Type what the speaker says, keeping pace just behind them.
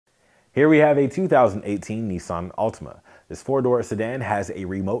Here we have a 2018 Nissan Altima. This four-door sedan has a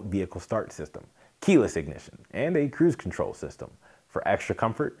remote vehicle start system, keyless ignition, and a cruise control system. For extra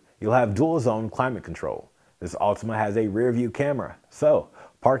comfort, you'll have dual-zone climate control. This Altima has a rear-view camera, so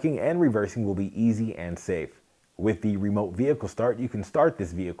parking and reversing will be easy and safe. With the remote vehicle start, you can start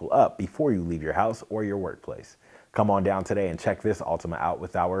this vehicle up before you leave your house or your workplace. Come on down today and check this Altima out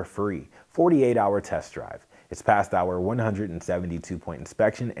with our free 48-hour test drive. It's passed our 172-point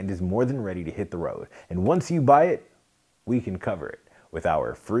inspection and is more than ready to hit the road. And once you buy it, we can cover it with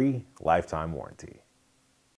our free lifetime warranty.